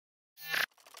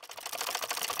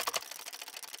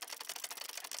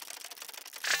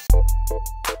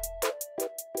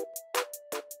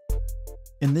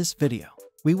In this video,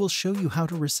 we will show you how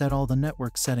to reset all the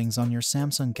network settings on your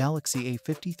Samsung Galaxy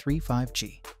A53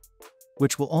 5G,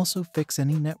 which will also fix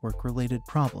any network-related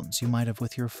problems you might have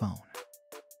with your phone.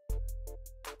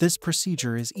 This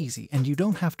procedure is easy and you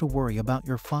don't have to worry about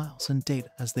your files and data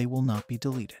as they will not be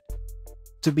deleted.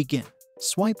 To begin,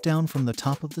 swipe down from the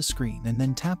top of the screen and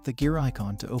then tap the gear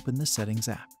icon to open the Settings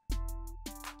app.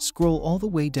 Scroll all the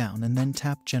way down and then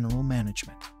tap General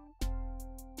Management.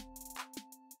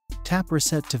 Tap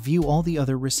Reset to view all the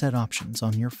other reset options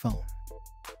on your phone.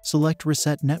 Select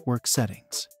Reset Network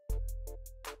Settings.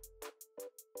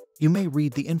 You may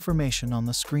read the information on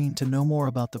the screen to know more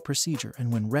about the procedure,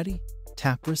 and when ready,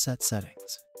 tap Reset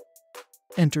Settings.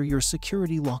 Enter your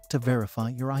security lock to verify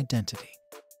your identity.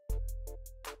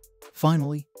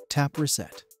 Finally, tap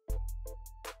Reset.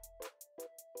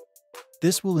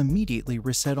 This will immediately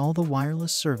reset all the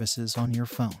wireless services on your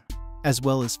phone, as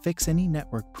well as fix any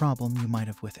network problem you might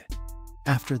have with it.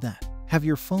 After that, have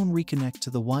your phone reconnect to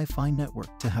the Wi-Fi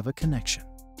network to have a connection.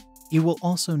 You will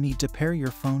also need to pair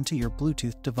your phone to your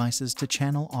Bluetooth devices to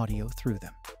channel audio through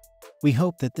them. We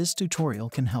hope that this tutorial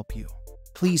can help you.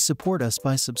 Please support us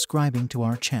by subscribing to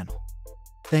our channel.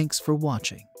 Thanks for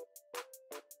watching.